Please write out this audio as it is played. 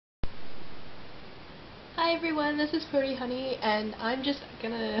Hi everyone, this is Pretty Honey, and I'm just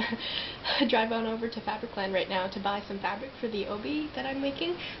gonna drive on over to Fabricland right now to buy some fabric for the obi that I'm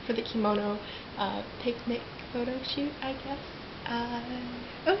making for the kimono picnic photo shoot, I guess.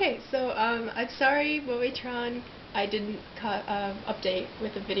 Okay, so I'm sorry, Woetron, I didn't update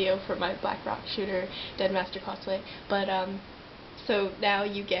with a video for my Black Rock Shooter Deadmaster cosplay, but so now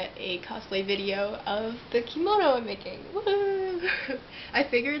you get a cosplay video of the kimono I'm making. Woohoo! I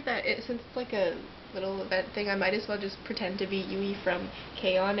figured that since it's like a little event thing, I might as well just pretend to be Yui from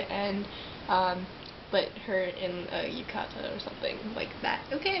K-On! And put her in a yukata or something like that.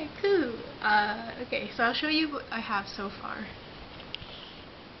 Okay, cool. Okay, so I'll show you what I have so far.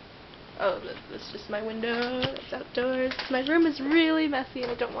 Oh, that's just my window. That's outdoors. My room is really messy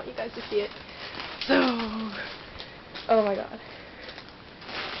and I don't want you guys to see it. So, oh my god.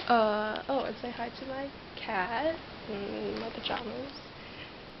 Oh, and say hi to my cat in my pajamas.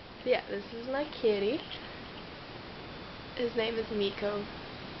 Yeah, this is my kitty. His name is Miko.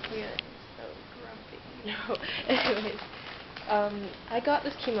 Yeah, he's so grumpy. No, anyways, I got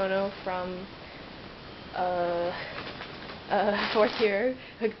this kimono from fourth year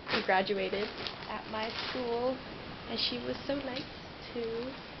who graduated at my school, and she was so nice to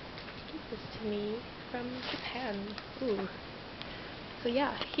give this to me from Japan. Ooh. So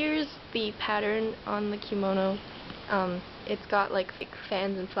yeah, here's the pattern on the kimono. It's got like fake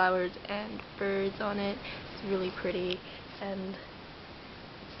fans and flowers and birds on it. It's really pretty, and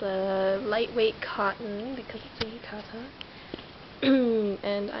it's a lightweight cotton because it's a yukata.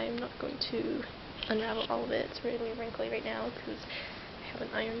 And I'm not going to unravel all of it. It's really wrinkly right now because I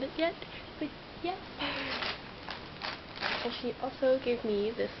haven't ironed it yet. But yeah. And she also gave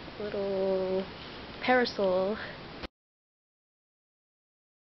me this little parasol.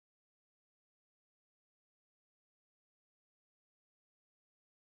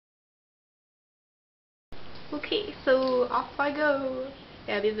 Okay, so off I go.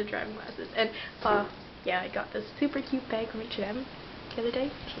 Yeah, these are driving glasses. And yeah, I got this super cute bag from H&M the other day.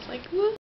 She's like, woo.